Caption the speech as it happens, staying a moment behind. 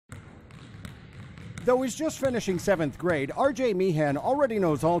Though he's just finishing 7th grade, RJ Meehan already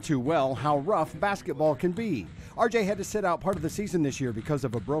knows all too well how rough basketball can be. RJ had to sit out part of the season this year because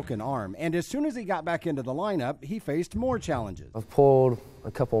of a broken arm, and as soon as he got back into the lineup, he faced more challenges. I've pulled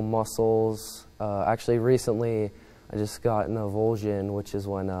a couple muscles. Actually, recently I just got an avulsion, which is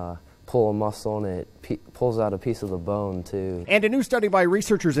when pull a muscle and it pulls out a piece of the bone too. And a new study by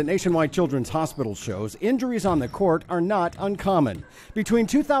researchers at Nationwide Children's Hospital shows injuries on the court are not uncommon. Between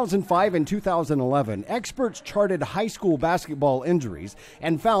 2005 and 2011, experts charted high school basketball injuries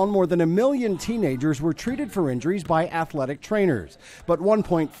and found more than 1 million teenagers were treated for injuries by athletic trainers. But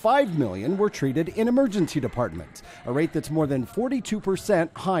 1.5 million were treated in emergency departments, a rate that's more than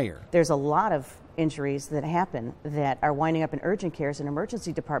 42% higher. There's a lot of injuries that happen that are winding up in urgent cares and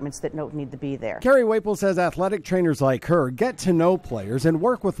emergency departments that don't need to be there. Carrie Waple says athletic trainers like her get to know players and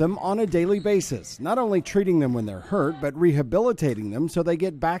work with them on a daily basis, not only treating them when they're hurt, but rehabilitating them so they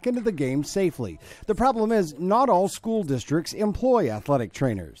get back into the game safely. The problem is not all school districts employ athletic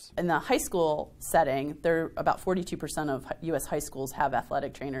trainers. In the high school setting, about 42% of U.S. high schools have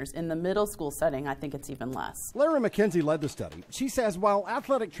athletic trainers. In the middle school setting, I think it's even less. Lara McKenzie led the study. She says while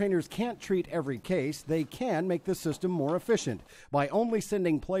athletic trainers can't treat every case, they can make the system more efficient by only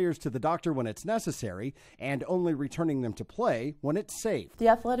sending players to the doctor when it's necessary and only returning them to play when it's safe. The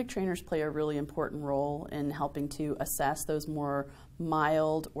athletic trainers play a really important role in helping to assess those more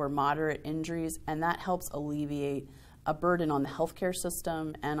mild or moderate injuries, and that helps alleviate a burden on the healthcare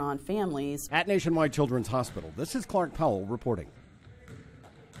system and on families. At Nationwide Children's Hospital, this is Clark Powell reporting.